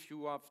example, if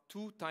you have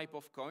 2 types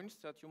of coins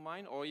that you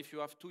mine, or if you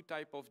have 2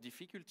 types of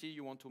difficulty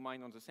you want to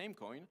mine on the same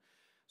coin,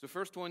 the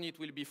first one, it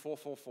will be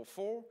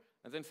 4444,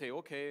 and then say,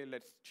 okay,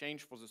 let's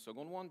change for the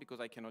second one because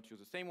I cannot use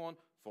the same one,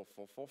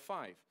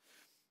 4445,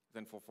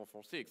 then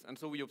 4446. And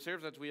so we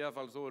observe that we have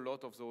also a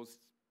lot of those,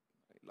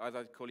 as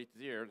I call it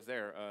there,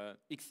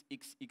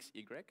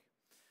 XXXY.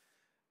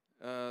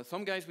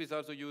 Some guys will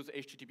also use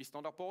HTTP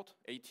standard port,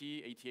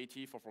 80,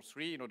 8080,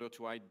 443, in order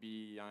to hide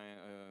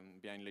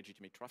behind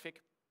legitimate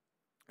traffic.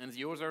 And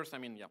the others, I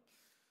mean, yeah,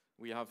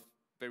 we have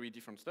very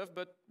different stuff,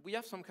 but we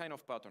have some kind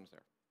of patterns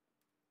there.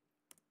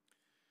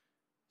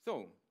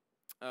 So,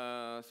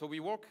 I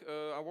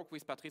work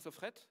with Patrice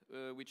Offret,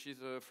 which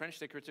is a French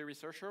security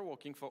researcher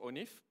working for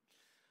ONIF.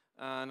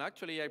 And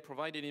actually, I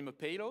provided him a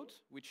payload,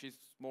 which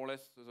is more or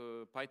less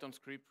the Python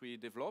script we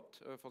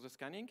developed for the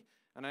scanning.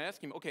 And I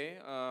asked him, okay,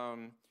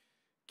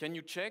 can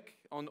you check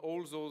on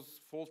all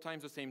those 4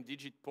 times the same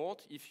digit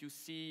port if you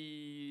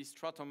see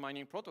stratum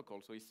mining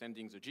protocol? So he's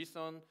sending the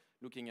JSON,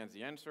 looking at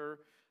the answer.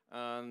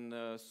 And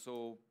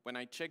so when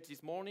I checked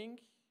this morning,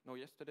 no,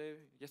 yesterday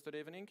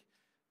evening,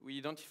 we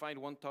identified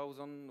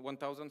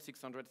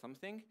 1,600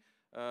 something.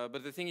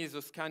 But the thing is,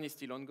 the scan is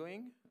still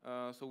ongoing,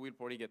 so we'll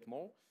probably get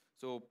more.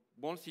 So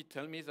once he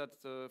tells me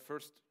that the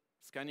first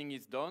scanning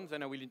is done,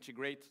 then I will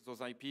integrate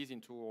those IPs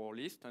into our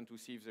list and to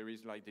see if there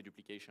is like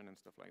deduplication and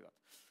stuff like that.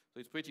 So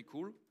it's pretty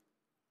cool.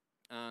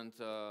 And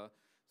so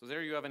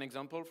there you have an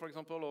example, for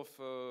example, of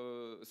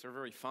a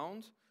server he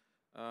found.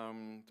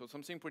 So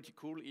something pretty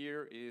cool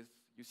here is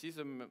you see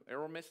the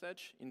error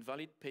message,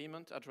 invalid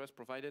payment address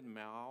provided,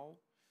 meow.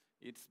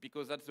 It's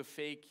because that's the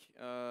fake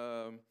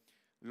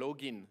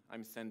login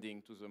I'm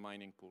sending to the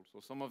mining pool. So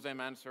some of them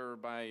answer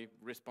by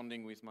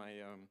responding with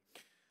my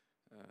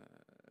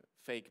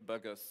fake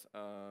bogus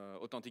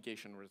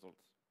authentication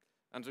results.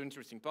 And the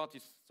interesting part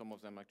is some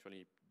of them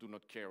actually do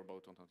not care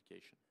about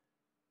authentication.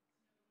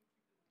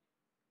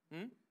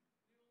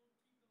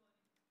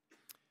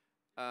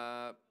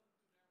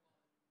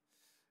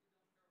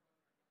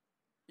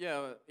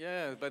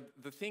 Yeah, but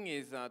the thing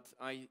is that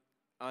I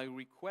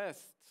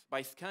request,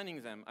 by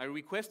scanning them, I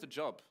request a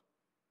job,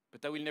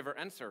 but I will never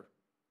answer,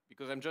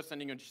 because I'm just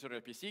sending a digital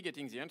RPC,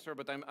 getting the answer,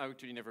 but I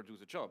actually never do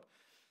the job.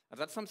 And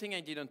that's something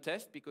I didn't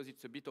test because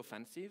it's a bit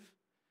offensive,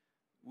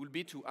 would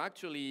be to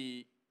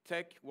actually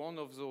take one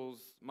of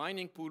those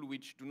mining pools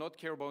which do not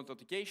care about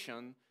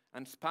authentication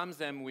and spam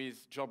them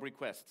with job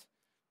requests.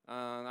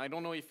 I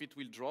don't know if it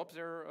will drop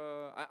there.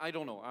 I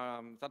don't know.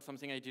 That's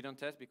something I didn't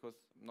test because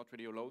I'm not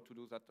really allowed to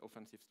do that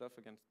offensive stuff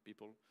against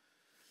people.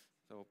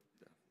 So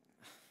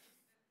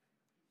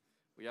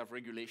we have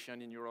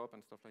regulation in Europe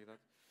and stuff like that.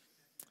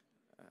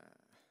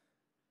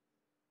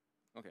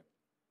 Okay.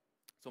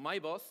 So my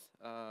boss,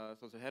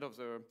 so the head of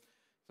the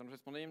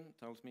responding,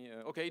 tells me,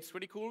 okay, it's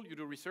really cool. You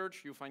do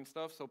research, you find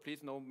stuff, so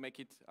please now make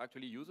it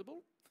actually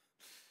usable.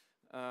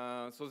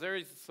 So there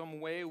is some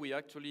way we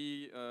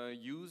actually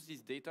use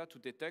this data to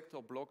detect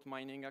or block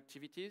mining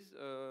activities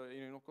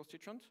in our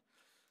constituent.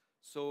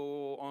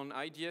 So on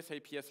IDS,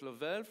 IPS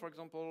level, for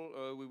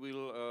example, we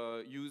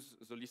will use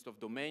the list of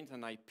domains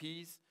and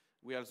IPs.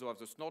 We also have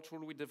the snort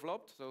rule we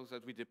developed, so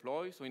that we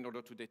deploy, so in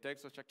order to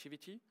detect such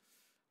activity.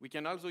 We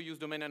can also use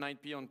domain and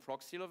IP on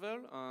proxy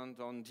level and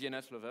on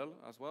DNS level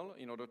as well,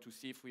 in order to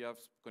see if we have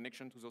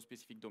connection to those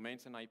specific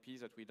domains and IPs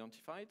that we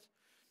identified.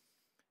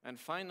 And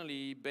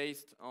finally,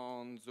 based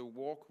on the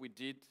work we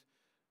did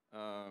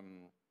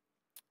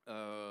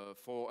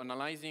for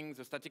analyzing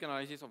the static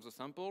analysis of the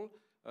sample,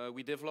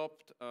 we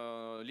developed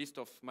a list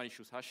of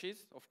malicious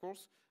hashes, of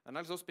course, and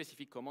also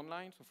specific command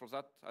lines. So for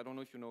that, I don't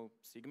know if you know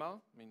Sigma.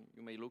 I mean,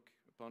 you may look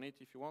upon it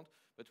if you want.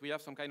 But we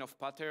have some kind of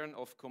pattern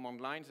of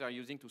command lines they are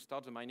using to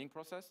start the mining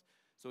process.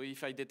 So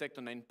if I detect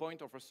an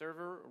endpoint of a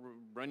server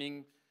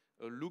running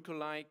a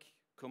lookalike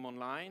command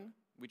line,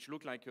 which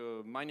look like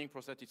a mining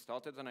process it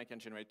started, then I can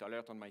generate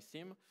alert on my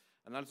SIM.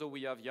 And also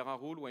we have Yara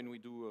rule when we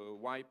do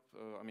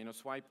a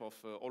swipe of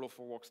all of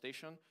our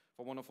workstation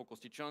for one of our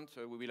constituents.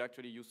 We will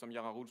actually use some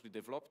Yara rules we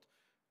developed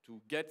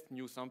to get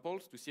new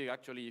samples to see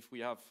actually if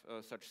we have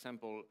such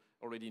sample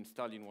already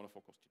installed in one of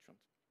our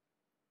constituents.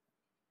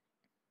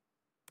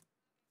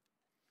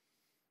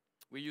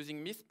 We're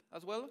using MISP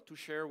as well to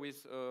share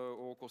with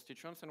our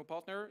constituents and our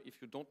partner.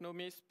 If you don't know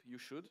MISP, you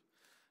should.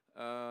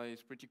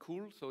 It's pretty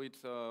cool. So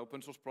it's an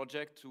open source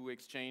project to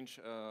exchange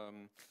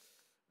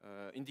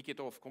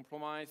indicator of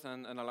compromise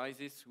and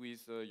analysis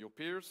with your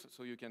peers.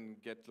 So you can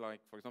get,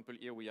 like, for example,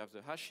 here we have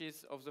the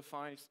hashes of the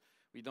files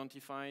we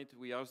identified.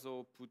 We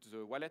also put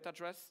the wallet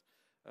address.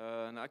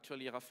 And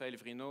actually, Raphael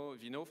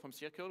Vino from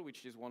Circle,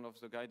 which is one of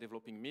the guys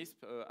developing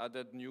MISP,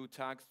 added new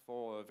tags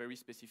for very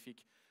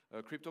specific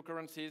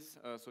cryptocurrencies.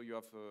 So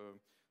you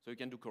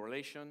can do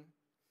correlation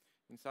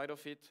inside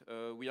of it.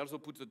 We also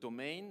put the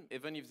domain,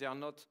 even if they are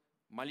not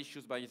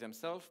malicious by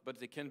themselves, but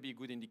they can be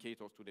good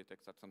indicators to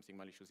detect that something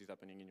malicious is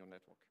happening in your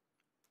network.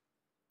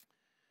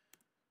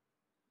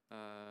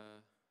 Okay.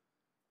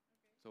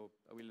 So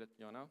I will let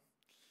Ioana.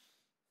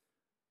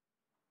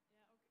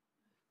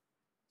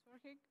 Yeah,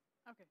 okay. It's working?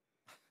 Okay.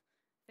 I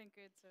think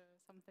it's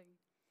something.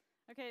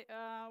 Okay,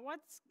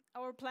 what's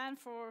our plan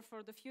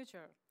for the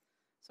future?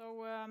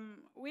 So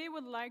we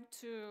would like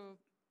to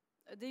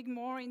dig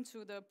more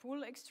into the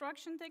pool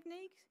extraction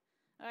technique.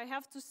 I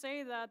have to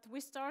say that we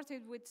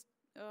started with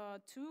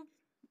 2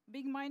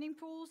 big mining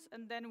pools,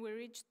 and then we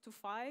reached to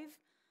 5.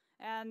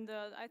 And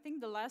I think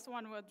the last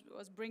one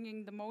was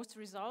bringing the most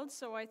results.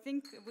 So I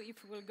think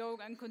if we'll go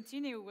and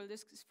continue,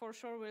 for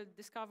sure we'll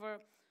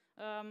discover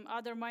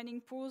other mining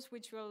pools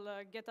which will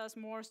get us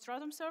more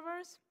stratum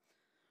servers.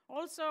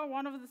 Also,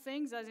 one of the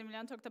things, as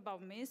Emilien talked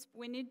about MISP,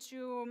 we need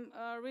to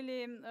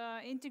really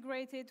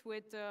integrate it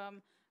with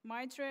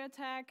MITRE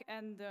attack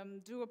and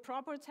do a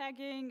proper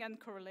tagging and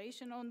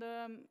correlation on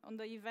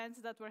the events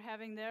that we're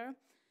having there.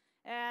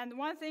 And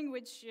one thing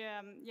which,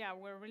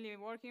 we're really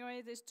working on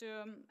it is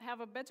to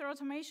have a better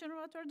automation of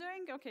what we're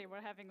doing. Okay,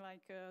 we're having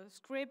like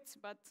scripts,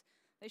 but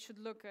they should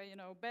look,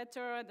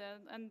 better,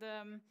 and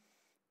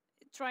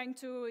trying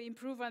to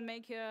improve and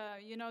make,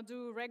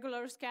 do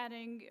regular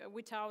scanning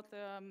without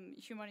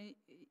human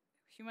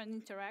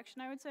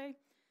interaction, I would say.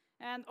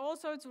 And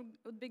also, it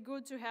would be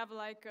good to have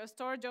like a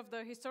storage of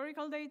the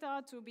historical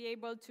data to be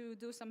able to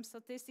do some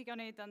statistic on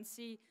it and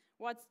see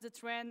what's the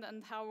trend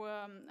and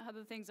how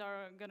the things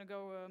are going to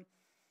go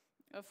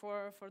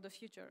for the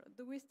future.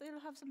 Do we still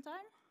have some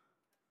time?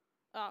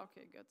 Ah,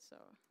 okay, good. So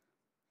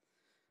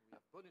we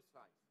have bonus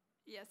slides.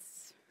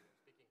 Yes.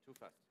 Speaking too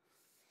fast.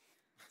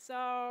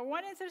 So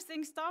one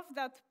interesting stuff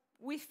that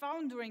we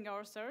found during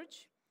our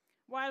search,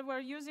 while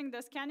we're using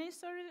the scanning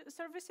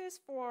services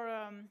for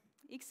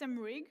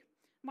XMRig,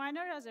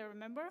 miner, as I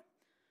remember.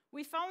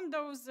 We found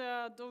those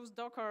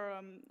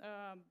Docker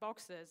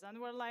boxes, and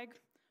we're like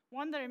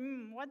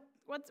wondering,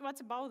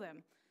 what's about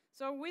them?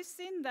 So we've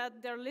seen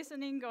that they're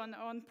listening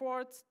on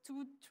port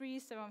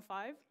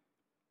 2375.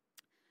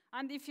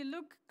 And if you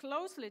look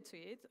closely to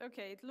it,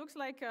 okay, it looks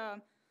like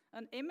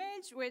an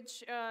image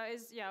which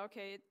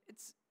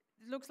it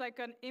looks like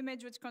an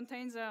image which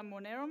contains a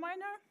Monero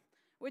miner,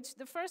 which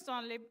the first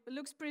one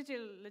looks pretty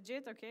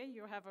legit, okay,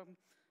 you have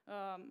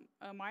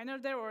a miner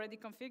there already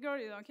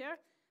configured, you don't care.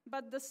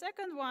 But the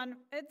second one,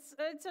 it's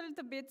a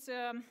little bit,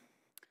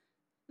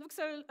 looks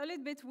a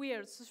little bit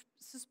weird,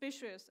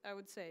 suspicious, I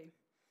would say.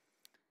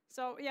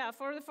 So yeah,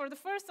 for the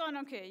first one,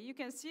 okay, you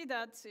can see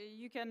that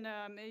you can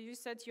you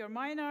set your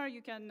miner.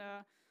 You can,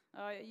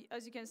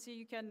 as you can see,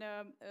 you can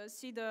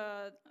see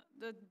the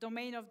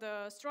domain of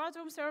the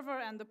stratum server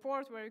and the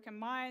port where you can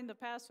mine the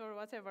password,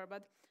 whatever.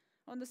 But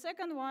on the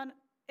second one,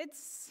 it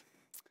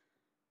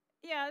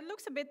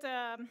looks a bit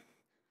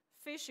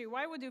fishy.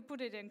 Why would you put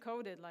it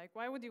encoded? Like,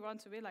 why would you want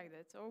to be like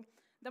that? So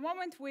the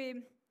moment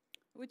we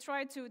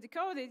tried to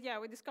decode it, yeah,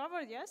 we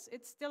discovered yes,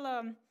 it's still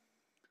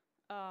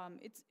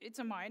it's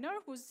a miner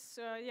who's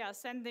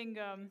sending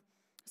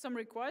some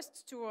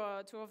requests to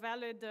a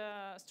valid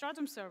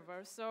stratum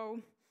server. So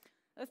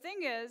the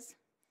thing is,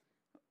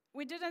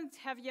 we didn't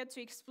have yet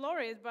to explore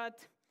it,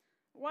 but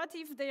what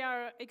if they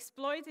are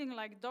exploiting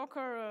like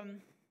Docker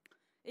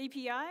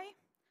API,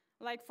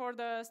 like for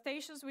the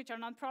stations which are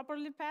not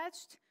properly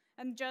patched,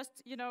 and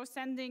just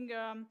sending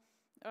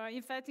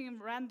infecting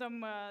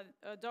random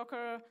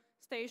Docker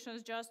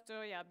stations just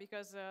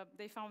because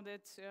they found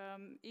it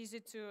easy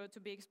to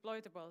be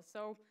exploitable.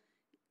 So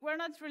we're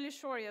not really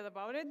sure yet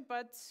about it,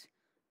 but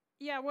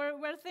yeah,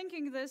 we're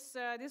thinking this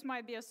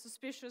might be a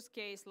suspicious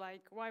case.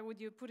 Like, why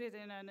would you put it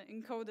in an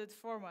encoded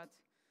format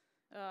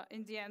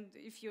in the end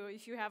if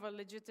you have a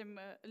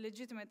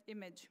legitimate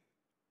image?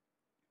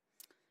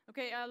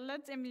 Okay, I'll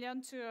let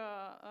Emilien to.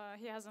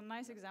 He has a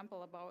nice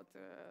example about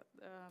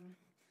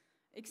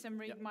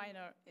XMRig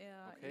miner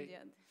in the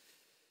end.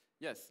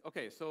 Yes,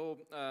 okay, so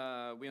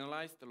we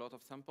analyzed a lot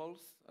of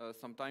samples.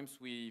 Sometimes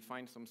we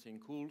find something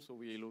cool, so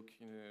we look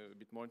a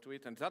bit more into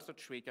it. And that's a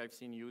trick I've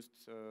seen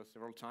used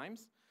several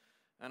times.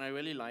 And I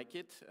really like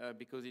it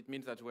because it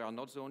means that we are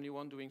not the only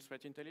one doing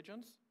threat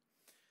intelligence.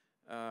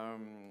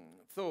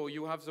 So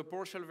you have the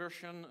PowerShell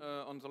version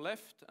on the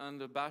left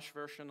and the Bash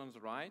version on the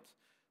right.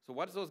 So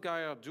what those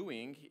guys are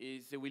doing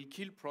is they will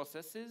kill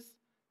processes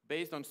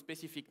based on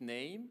specific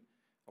name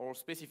or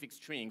specific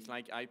strings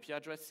like IP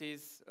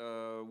addresses,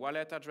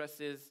 wallet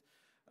addresses,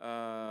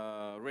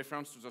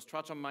 reference to the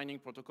stratum mining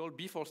protocol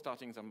before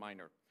starting the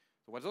miner.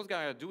 So what those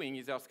guys are doing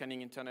is they are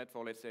scanning internet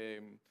for, let's say,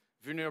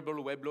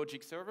 vulnerable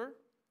WebLogic server.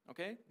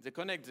 Okay? They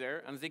connect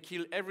there and they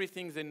kill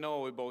everything they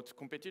know about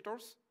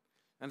competitors,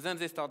 and then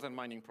they start the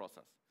mining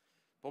process.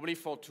 Probably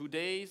for 2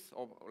 days,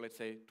 or let's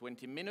say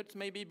 20 minutes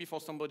maybe, before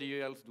somebody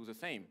else do the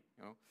same.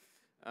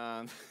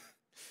 And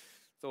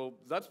so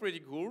that's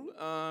pretty cool.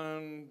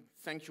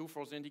 Thank you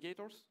for the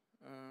indicators,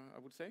 I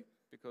would say,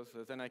 because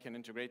then I can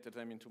integrate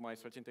them into my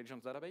threat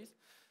intelligence database.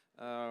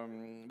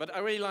 But I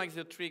really like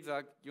the trick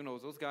that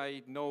those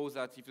guys know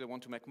that if they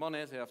want to make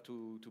money, they have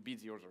to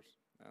beat the others,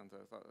 and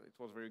it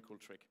was a very cool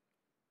trick.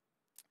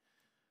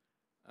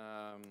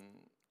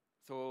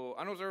 So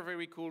another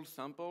very cool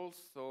samples.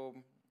 So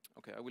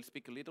okay, I will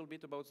speak a little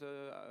bit about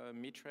the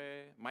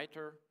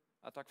MITRE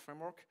attack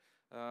framework.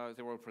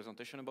 There was a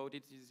presentation about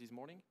it this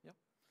morning. Yeah.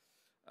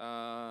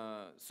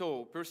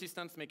 So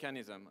persistence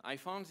mechanism. I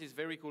found this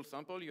very cool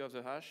sample. You have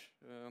the hash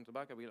on the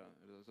back.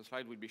 The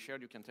slide will be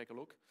shared. You can take a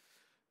look.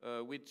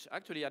 Which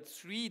actually had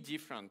 3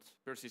 different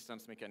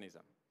persistence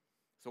mechanisms.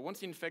 So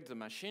once you infect the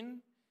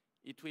machine,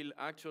 it will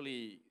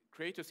actually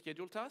create a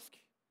schedule task,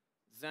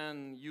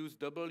 then use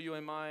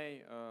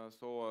WMI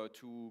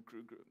to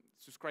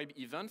subscribe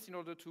events in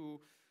order to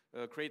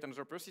create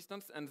another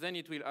persistence, and then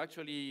it will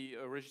actually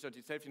register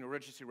itself in a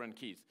registry run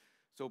keys.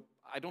 So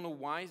I don't know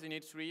why they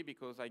need 3,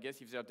 because I guess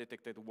if they are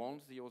detected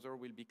once, the other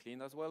will be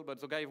cleaned as well. But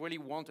the guy really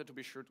wanted to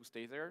be sure to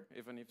stay there,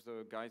 even if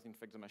the guys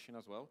infect the machine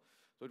as well.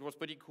 So it was a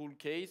pretty cool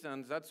case,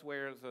 and that's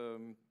where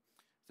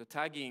the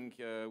tagging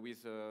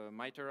with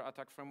MITRE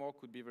attack framework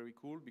could be very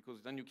cool,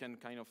 because then you can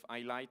kind of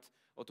highlight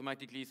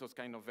automatically those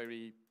kind of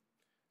very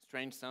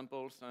strange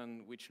samples,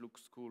 and which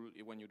looks cool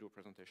when you do a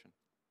presentation.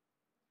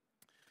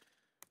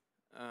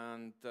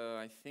 And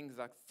I think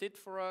that's it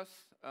for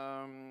us.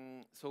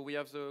 So we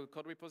have the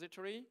code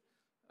repository,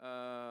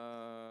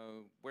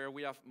 where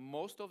we have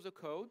most of the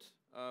code.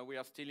 We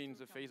are still in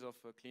the phase of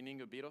cleaning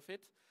a bit of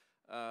it,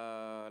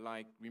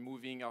 like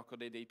removing our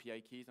coded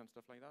API keys and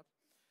stuff like that.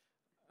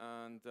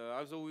 And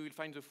also we will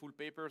find the full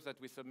papers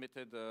that we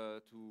submitted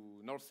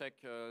to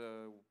NorthSec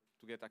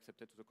to get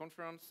accepted to the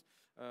conference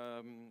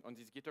on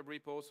this GitHub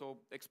repo. So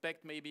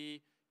expect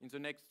maybe in the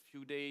next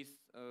few days,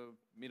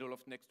 middle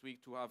of next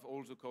week, to have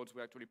all the codes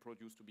we actually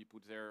produced to be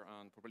put there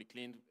and properly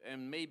cleaned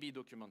and maybe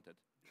documented.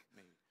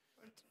 Maybe.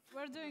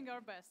 We're doing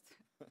our best.